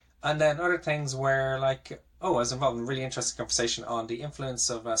And then other things where, like, oh, I was involved in a really interesting conversation on the influence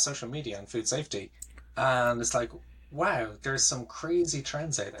of social media and food safety. And it's like, wow, there's some crazy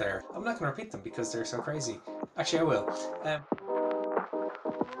trends out there. I'm not going to repeat them because they're so crazy. Actually, I will. Um,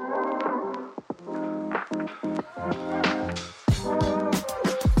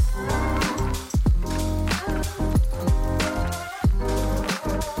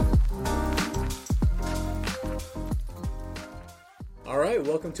 All right,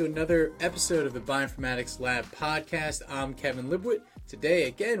 welcome to another episode of the Bioinformatics Lab podcast. I'm Kevin Libwit. Today,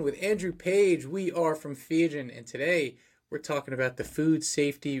 again, with Andrew Page, we are from Theogen, and today we're talking about the Food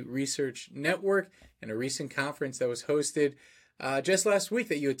Safety Research Network and a recent conference that was hosted just last week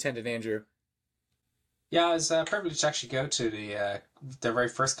that you attended, Andrew. yeah, I was privileged to actually go to the very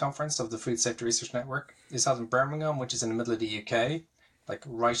first conference of the Food Safety Research Network. It's held in Birmingham, which is in the middle of the UK, like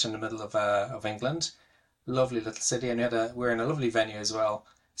right in the middle of England. Lovely little city, and we're in a lovely venue as well.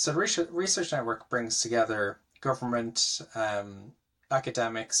 So the research network brings together government,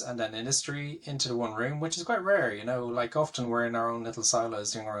 academics, and then industry into the one room, which is quite rare. Like often we're in our own little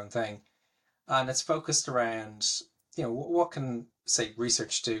silos doing our own thing, and it's focused around what can say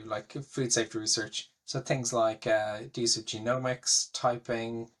research do, like food safety research. So things like the use of genomics,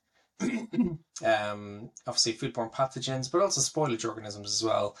 typing, obviously foodborne pathogens, but also spoilage organisms as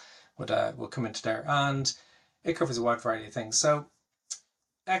well would come into there, and it covers a wide variety of things. So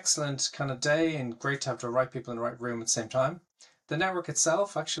excellent kind of day, and great to have the right people in the right room at the same time. The network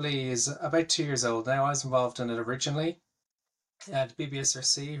itself actually is about 2 years old now. I was involved in it originally. The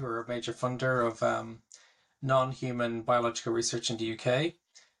BBSRC, who are a major funder of non-human biological research in the UK,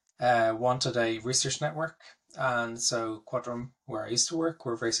 wanted a research network, and so Quadrum, where I used to work,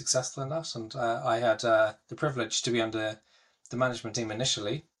 were very successful in that, and I had the privilege to be on the management team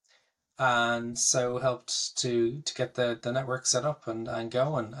initially, and so helped to get the network set up and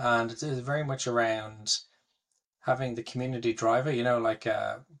going. And it is very much around having the community driver, like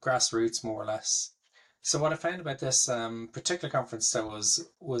grassroots more or less. So what I found about this particular conference though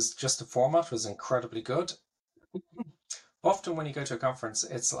was just the format was incredibly good. Often when you go to a conference,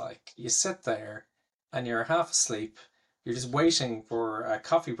 it's like you sit there and you're half asleep. You're just waiting for a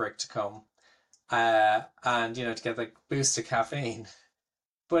coffee break to come, and to get like boost of caffeine.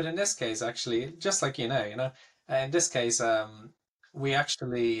 But in this case, actually, just like in this case, we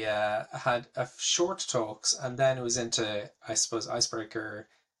actually had a short talks, and then it was into, I suppose, icebreaker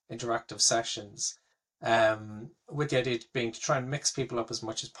interactive sessions, with the idea being to try and mix people up as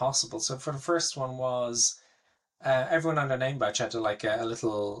much as possible. So for the first one was everyone on their name badge had to like a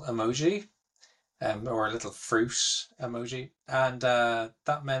little emoji, or a little fruit emoji. And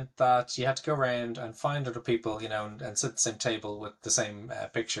that meant that you had to go around and find other people, and sit at the same table with the same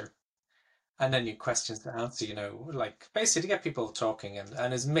picture. And then you questions to answer, like basically to get people talking,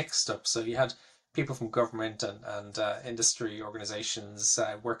 and it's mixed up. So you had people from government and industry organizations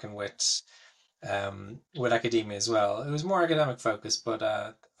working with academia as well. It was more academic focused, but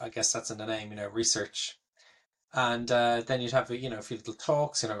I guess that's in the name, research. And then you'd have a few little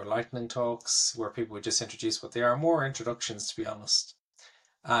talks, lightning talks, where people would just introduce what they are, more introductions, to be honest.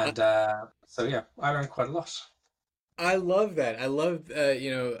 And so yeah, I learned quite a lot. I love that. I love,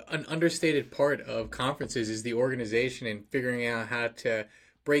 an understated part of conferences is the organization and figuring out how to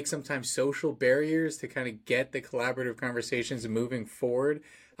break sometimes social barriers to kind of get the collaborative conversations moving forward.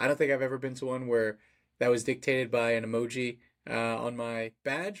 I don't think I've ever been to one where that was dictated by an emoji on my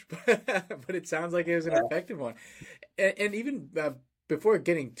badge, but it sounds like it was an Yeah. effective one. And even before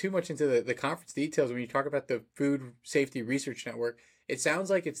getting too much into the conference details, when you talk about the Food Safety Research Network, it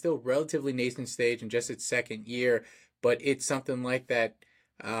sounds like it's still relatively nascent stage and just its second year, but it's something like that,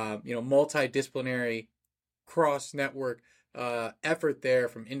 multidisciplinary cross network effort there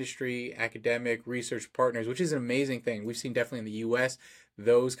from industry, academic, research partners, which is an amazing thing. We've seen definitely in the U.S.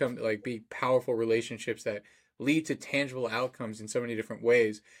 those come like be powerful relationships that lead to tangible outcomes in so many different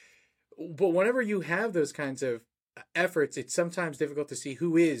ways. But whenever you have those kinds of efforts, it's sometimes difficult to see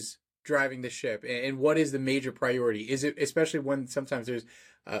who is driving the ship and what is the major priority. Is it, especially when sometimes there's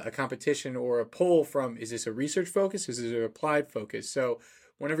a competition or a pull from, is this a research focus? Is this an applied focus? So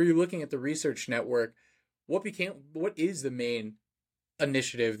whenever you're looking at the research network, what is the main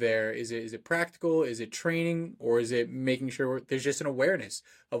initiative there? Is it practical? Is it training? Or is it making sure there's just an awareness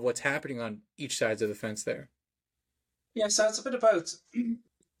of what's happening on each sides of the fence there? Yeah, so it's a bit about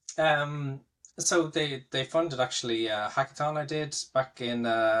um so they funded actually a hackathon I did back in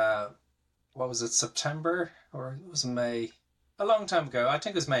what was it, September, or it was May? A long time ago. I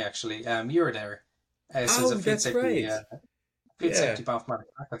think it was May actually. You were there. So it was Oh, a that's right. food Yeah. safety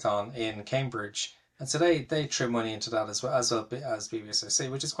bioinformatics hackathon in Cambridge. And so they threw money into that as well as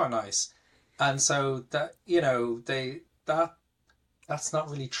BBSOC, which is quite nice. And so that that's not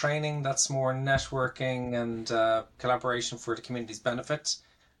really training. That's more networking and collaboration for the community's benefit.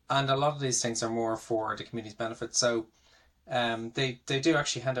 And a lot of these things are more for the community's benefit. So they do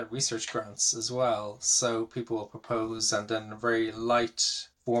actually hand out research grants as well. So people will propose, and then a very light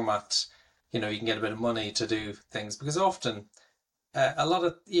format, you can get a bit of money to do things, because often a lot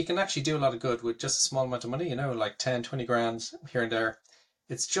of you can actually do a lot of good with just a small amount of money, like 10, 20 grand here and there.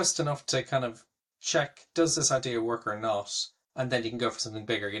 It's just enough to kind of check, does this idea work or not? And then you can go for something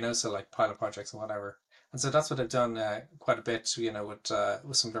bigger, so like pilot projects and whatever. And so that's what I've done quite a bit,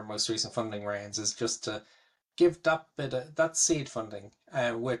 with some of their most recent funding rounds, is just to give that bit of that seed funding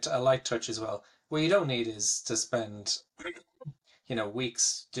with a light touch as well. What you don't need is to spend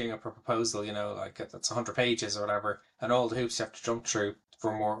weeks doing up a proposal, like that's 100 pages or whatever, and all the hoops you have to jump through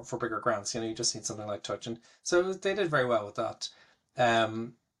for bigger grants. You just need something like touch, and so they did very well with that.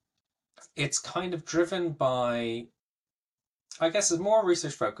 Um, it's kind of driven by, I guess, it's more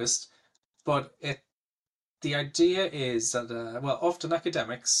research focused, but the idea is that well, often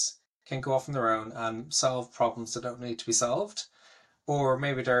academics can go off on their own and solve problems that don't need to be solved, or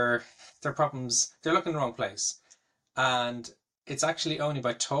maybe they're problems they're looking in the wrong place, and it's actually only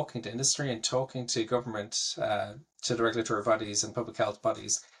by talking to industry and talking to government, to the regulatory bodies and public health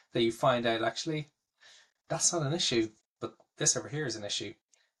bodies, that you find out actually that's not an issue, but this over here is an issue.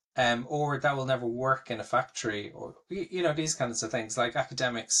 Or that will never work in a factory, or these kinds of things. Like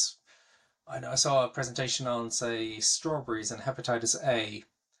academics, I know I saw a presentation on, say, strawberries and hepatitis A.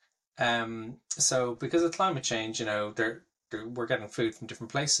 So because of climate change, we're getting food from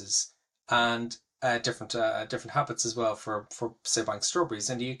different places, and different habits as well for say buying strawberries.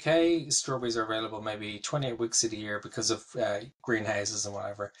 In the UK, strawberries are available maybe 28 weeks of the year because of greenhouses and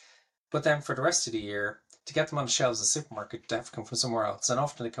whatever. But then for the rest of the year, to get them on the shelves of the supermarket, they have to come from somewhere else, and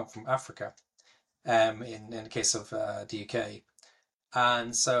often they come from Africa. In the case of the UK,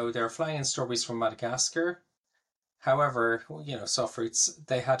 and so they're flying in strawberries from Madagascar. However, soft fruits,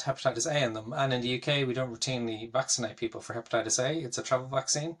 they had hepatitis A in them. And in the UK, we don't routinely vaccinate people for hepatitis A. It's a travel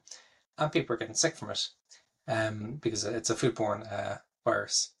vaccine, and people are getting sick from it, because it's a foodborne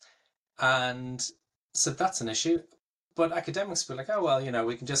virus. And so that's an issue. But academics feel like, oh, well,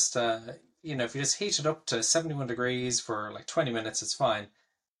 we can just, if you just heat it up to 71 degrees for like 20 minutes, it's fine.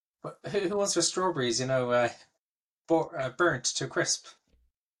 But who wants their strawberries, burnt to a crisp?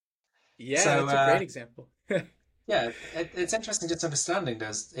 Yeah, So, that's a great example. yeah, it's interesting just understanding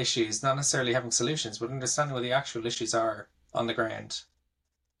those issues, not necessarily having solutions, but understanding what the actual issues are on the ground.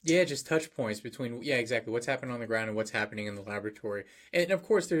 Yeah, just touch points between, yeah, exactly, what's happening on the ground and what's happening in the laboratory. And of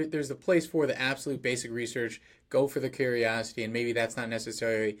course, there's a place for the absolute basic research. Go for the curiosity, and maybe that's not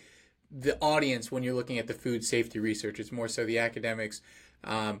necessarily the audience when you're looking at the food safety research. It's more so the academics,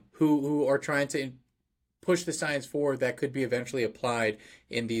 who are trying to push the science forward that could be eventually applied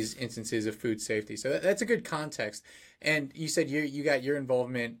in these instances of food safety. So that's a good context. And you said you got your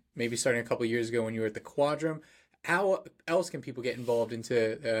involvement maybe starting a couple of years ago when you were at the Quadrum. How else can people get involved into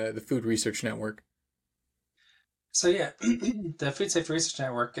the Food Research Network? So yeah, the Food Safety Research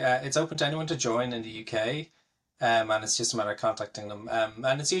Network, it's open to anyone to join in the UK, and it's just a matter of contacting them.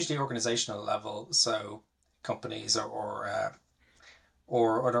 And it's usually organizational level, so companies or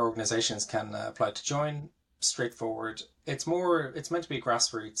other organizations can apply to join. Straightforward. It's meant to be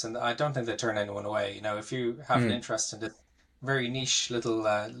grassroots, and I don't think they turn anyone away. If you have an Mm. interest in this very niche little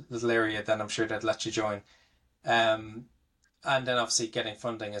area, then I'm sure they'd let you join. Um, and then obviously getting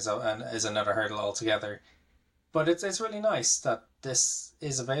funding is another hurdle altogether. But it's really nice that this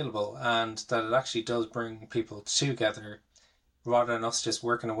is available, and that it actually does bring people together, rather than us just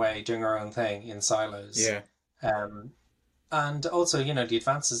working away doing our own thing in silos. Yeah. Um, and also, the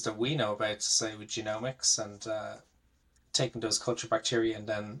advances that we know about, say, with genomics and taking those culture bacteria and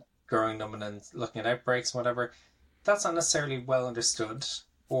then growing them and then looking at outbreaks and whatever, that's not necessarily well understood,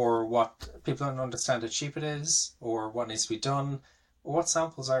 or what people don't understand how cheap it is, or what needs to be done, or what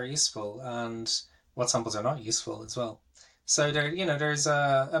samples are useful and what samples are not useful as well. So there's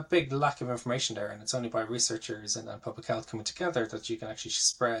a big lack of information there, and it's only by researchers and public health coming together that you can actually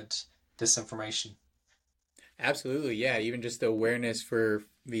spread this information. Absolutely, yeah. Even just the awareness for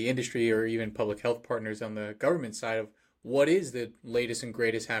the industry or even public health partners on the government side of what is the latest and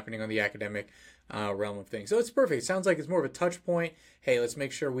greatest happening on the academic realm of things. So it's perfect. It sounds like it's more of a touch point. Hey, let's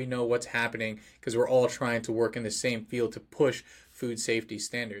make sure we know what's happening because we're all trying to work in the same field to push food safety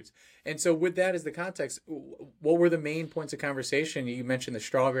standards. And so, with that as the context, what were the main points of conversation? You mentioned the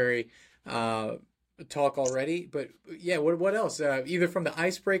strawberry talk already, but yeah, what else? Either from the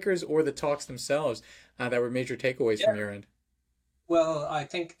icebreakers or the talks themselves that were major takeaways from Yeah. your end. Well, I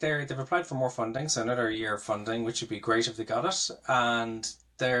think they've applied for more funding, so another year of funding, which would be great if they got it. And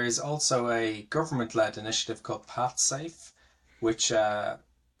there's also a government-led initiative called Path Safe, which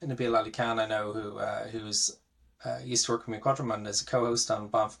Nabil Ali Khan, I know, who's used to work with me at Quadrum and is a co-host on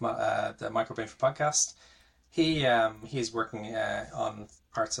the Microbrain podcast. He's working on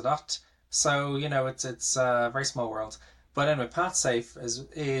parts of that. So it's a very small world. But anyway, PathSafe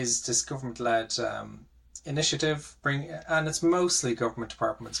is this government led initiative and it's mostly government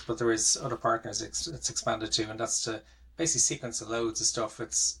departments, but there is other partners it's expanded to, and that's to basically sequence the loads of stuff.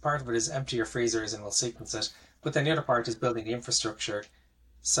 It's part of it is empty your freezers and we'll sequence it, but then the other part is building the infrastructure.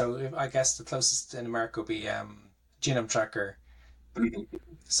 So I guess the closest in America would be genome tracker,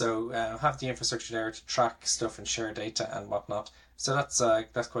 so have the infrastructure there to track stuff and share data and whatnot. So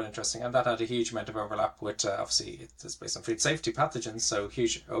that's quite interesting, and that had a huge amount of overlap with obviously it's based on food safety pathogens, so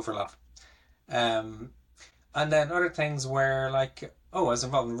huge overlap. Um, and then other things where like I was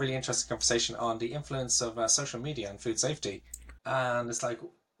involved in a really interesting conversation on the influence of social media and food safety, and it's like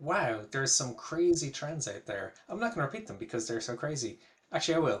wow, there's some crazy trends out there. I'm not going to repeat them because they're so crazy.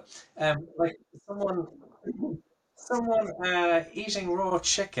 Actually, I will. Like someone someone eating raw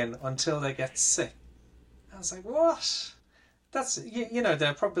chicken until they get sick. I was like, what? That's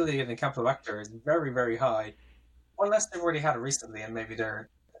the probability of a Campylobacter is very very high, unless they've already had it recently and maybe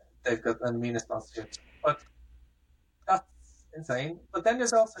they've got an immune response to it. But that's insane. But then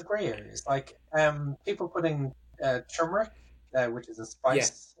there's also grey areas, like people putting turmeric, which is a Yeah.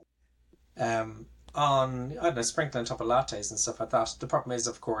 spice, um, on I don't know, sprinkling on top of lattes and stuff like that. The problem is,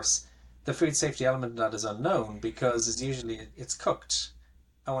 of course, the food safety element of that is unknown because it's cooked.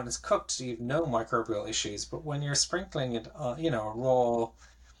 And when it's cooked, you've no microbial issues. But when you're sprinkling it, a raw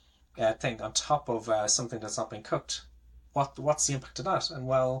thing on top of something that's not been cooked, what's the impact of that? And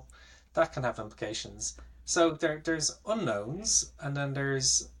well, that can have implications. So there's unknowns, and then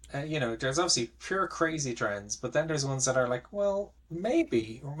there's obviously pure crazy trends, but then there's ones that are like, well,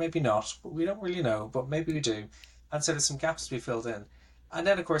 maybe or maybe not, but we don't really know, but maybe we do. And so there's some gaps to be filled in. And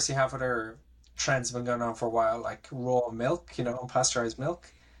then of course you have other trends that have been going on for a while, like raw milk, unpasteurized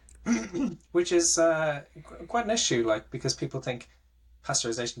milk, which is quite an issue, like because people think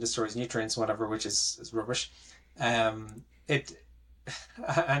pasteurization destroys nutrients, whatever, which is rubbish. It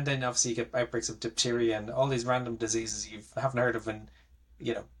and then obviously you get outbreaks of diphtheria and all these random diseases you haven't heard of in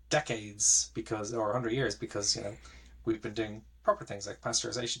decades because or 100 years because we've been doing proper things like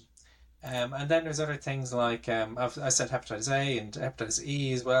pasteurization. And then there's other things like I said hepatitis A and hepatitis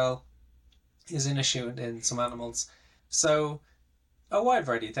E as well is an issue in some animals. So a wide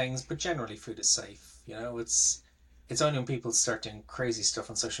variety of things, but generally food is safe. It's only when people start doing crazy stuff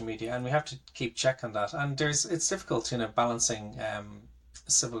on social media, and we have to keep check on that. And it's difficult, balancing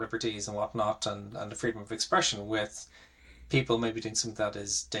civil liberties and whatnot, and the freedom of expression with people maybe doing something that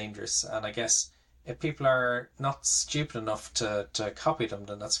is dangerous. And I guess if people are not stupid enough to copy them,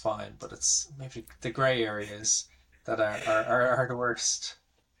 then that's fine. But it's maybe the grey areas that are the worst.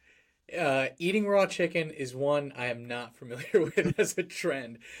 Eating raw chicken is one I am not familiar with as a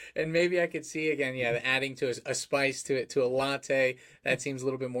trend, and maybe I could see again, yeah, adding to a spice to it to a latte that seems a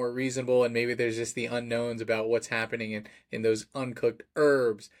little bit more reasonable, and maybe there's just the unknowns about what's happening in those uncooked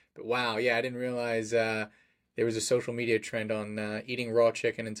herbs. But wow, yeah, I didn't realize there was a social media trend on eating raw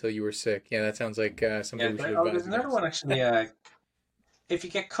chicken until you were sick. Yeah, that sounds like Yeah. something we should There's advise another against. one actually. If you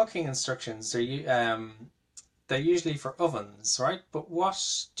get cooking instructions, they're usually for ovens, right? But what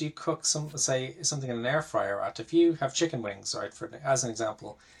do you cook say something in an air fryer at? If you have chicken wings, right, for as an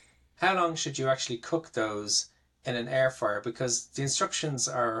example, how long should you actually cook those in an air fryer? Because the instructions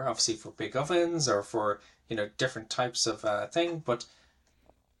are obviously for big ovens or for different types of thing, but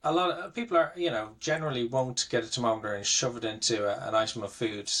a lot of people are generally won't get a thermometer and shove it into an item of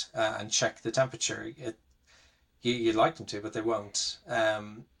food and check the temperature. You'd like them to, but they won't.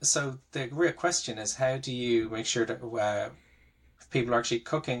 So the real question is, how do you make sure that people are actually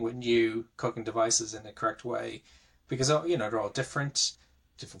cooking with new cooking devices in the correct way? Because they're all different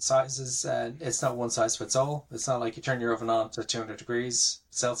sizes, and it's not one size fits all. It's not like you turn your oven on to 200 degrees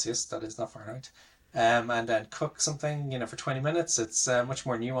Celsius, that is not Fahrenheit, and then cook something for 20 minutes. It's much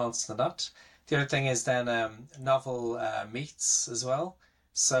more nuanced than that. The other thing is then novel meats as well.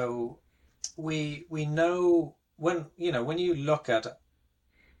 So we know when you look at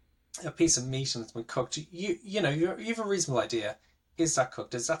a piece of meat and it's been cooked, you have a reasonable idea. Is that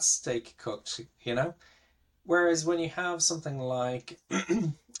cooked? Is that steak cooked? Whereas when you have something like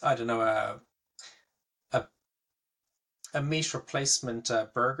I don't know a a meat replacement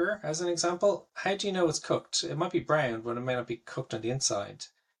burger, as an example, how do you know it's cooked? It might be brown, but it may not be cooked on the inside.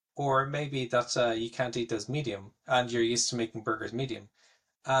 Or maybe that you can't eat those medium, and you're used to making burgers medium.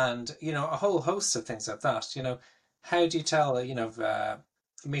 And a whole host of things like that. How do you tell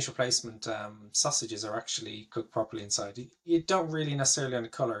meat replacement sausages are actually cooked properly inside? You don't really necessarily on the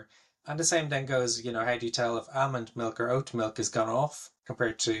color. And the same then goes, how do you tell if almond milk or oat milk has gone off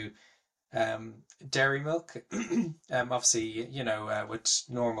compared to dairy milk? Obviously, with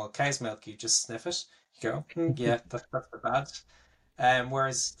normal cow's milk, you just sniff it. You go, yeah, that's bad.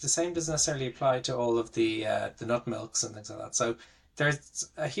 Whereas the same doesn't necessarily apply to all of the nut milks and things like that. So there's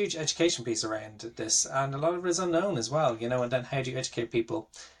a huge education piece around this, and a lot of it is unknown as well. And then how do you educate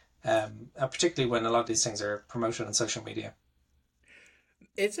people, and particularly when a lot of these things are promoted on social media?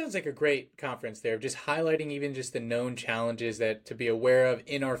 It sounds like a great conference there, just highlighting even just the known challenges that to be aware of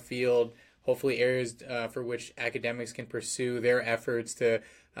in our field. Hopefully, areas for which academics can pursue their efforts to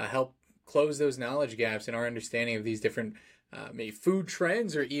help close those knowledge gaps in our understanding of these different maybe food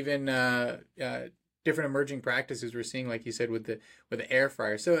trends or even different emerging practices we're seeing, like you said, with the air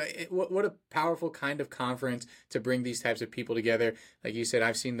fryer. So, what a powerful kind of conference to bring these types of people together. Like you said,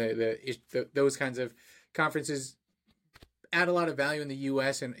 I've seen those kinds of conferences add a lot of value in the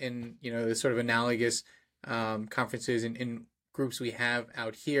U.S. and the sort of analogous conferences and groups we have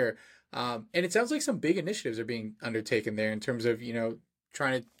out here. And it sounds like some big initiatives are being undertaken there in terms of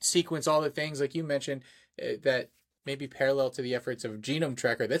trying to sequence all the things like you mentioned that maybe parallel to the efforts of Genome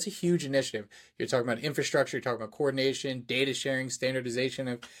Tracker. That's a huge initiative. You're talking about infrastructure, you're talking about coordination, data sharing, standardization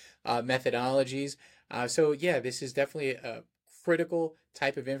of methodologies. So yeah, this is definitely a critical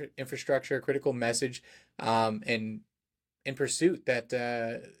type of infrastructure, critical message, and in pursuit that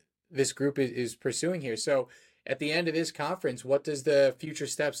this group is pursuing here. So at the end of this conference, what does the future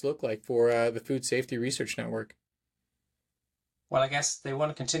steps look like for the Food Safety Research Network? Well, I guess they want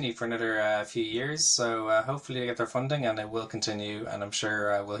to continue for another few years, so hopefully they get their funding and it will continue, and I'm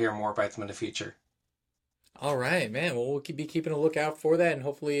sure we'll hear more about them in the future. All right, man. Well, we'll be keeping a lookout for that and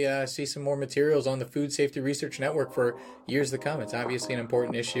hopefully see some more materials on the Food Safety Research Network for years to come. It's obviously an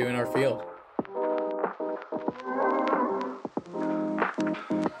important issue in our field.